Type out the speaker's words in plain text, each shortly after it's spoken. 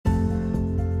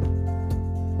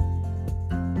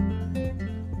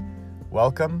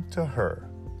Welcome to Her,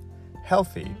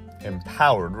 Healthy,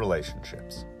 Empowered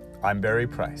Relationships. I'm Barry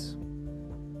Price.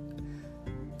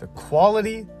 The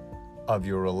quality of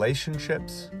your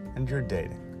relationships and your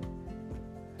dating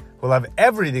will have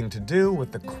everything to do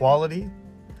with the quality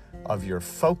of your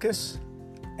focus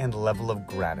and level of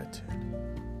gratitude.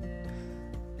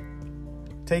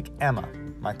 Take Emma,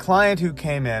 my client who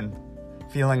came in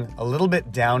feeling a little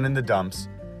bit down in the dumps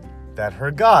that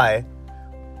her guy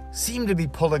seemed to be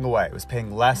pulling away, was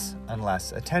paying less and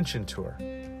less attention to her.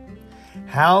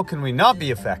 How can we not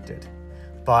be affected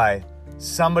by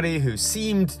somebody who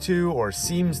seemed to or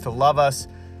seems to love us,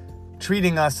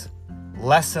 treating us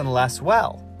less and less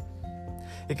well?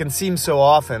 It can seem so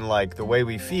often like the way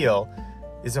we feel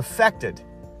is affected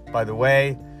by the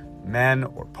way men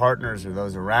or partners or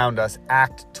those around us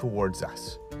act towards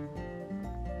us.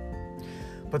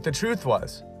 But the truth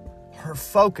was, her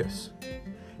focus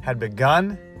had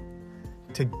begun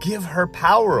to give her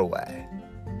power away.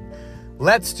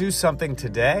 Let's do something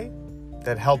today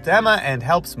that helped Emma and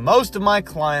helps most of my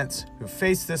clients who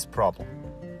face this problem.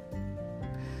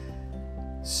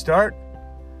 Start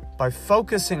by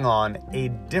focusing on a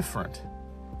different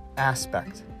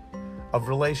aspect of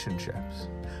relationships.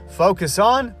 Focus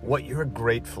on what you're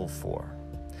grateful for.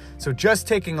 So just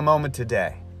taking a moment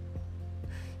today,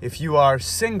 if you are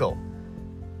single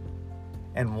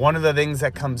and one of the things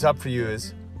that comes up for you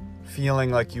is feeling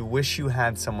like you wish you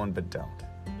had someone but don't,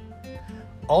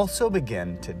 also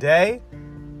begin today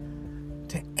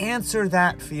to answer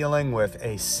that feeling with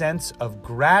a sense of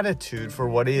gratitude for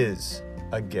what is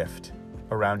a gift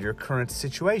around your current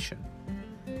situation.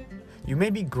 You may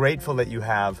be grateful that you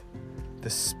have the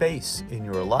space in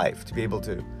your life to be able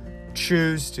to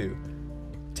choose to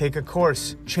take a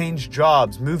course, change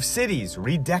jobs, move cities,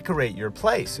 redecorate your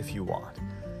place if you want,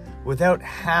 without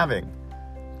having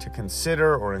to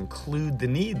consider or include the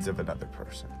needs of another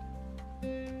person.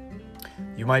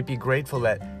 You might be grateful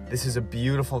that this is a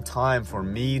beautiful time for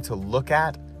me to look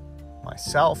at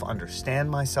myself, understand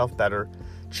myself better,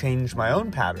 change my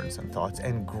own patterns and thoughts,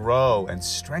 and grow and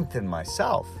strengthen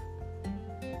myself.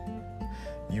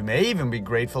 You may even be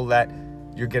grateful that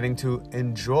you're getting to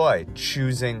enjoy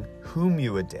choosing whom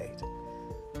you would date,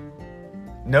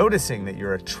 noticing that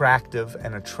you're attractive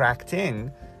and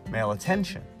attracting male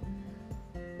attention.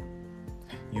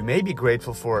 You may be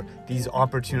grateful for these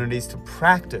opportunities to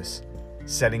practice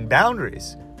setting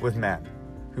boundaries with men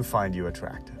who find you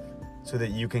attractive so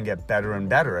that you can get better and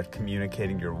better at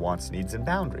communicating your wants, needs, and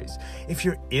boundaries. If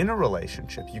you're in a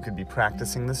relationship, you could be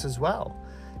practicing this as well.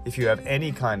 If you have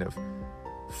any kind of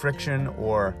friction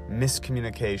or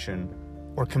miscommunication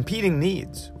or competing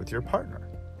needs with your partner,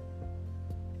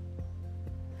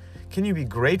 can you be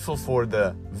grateful for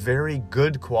the very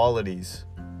good qualities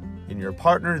in your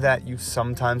partner that you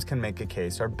sometimes can make a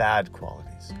case are bad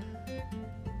qualities?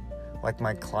 Like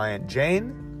my client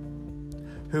Jane,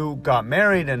 who got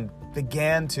married and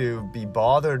began to be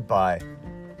bothered by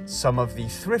some of the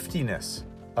thriftiness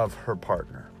of her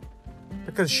partner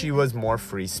because she was more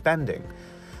free spending.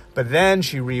 But then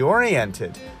she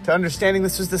reoriented to understanding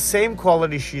this was the same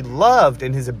quality she loved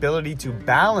in his ability to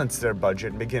balance their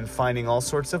budget and begin finding all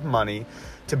sorts of money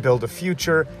to build a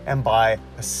future and buy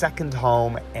a second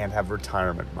home and have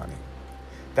retirement money.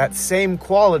 That same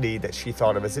quality that she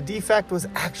thought of as a defect was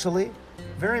actually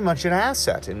very much an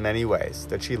asset in many ways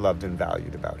that she loved and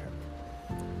valued about him.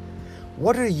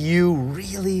 What are you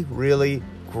really, really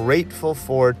grateful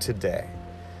for today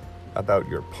about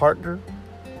your partner,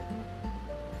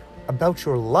 about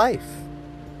your life?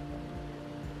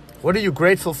 What are you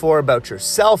grateful for about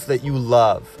yourself that you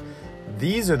love?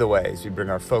 These are the ways we bring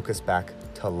our focus back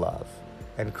to love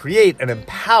and create an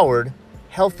empowered,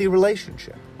 healthy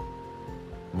relationship.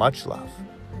 Much love.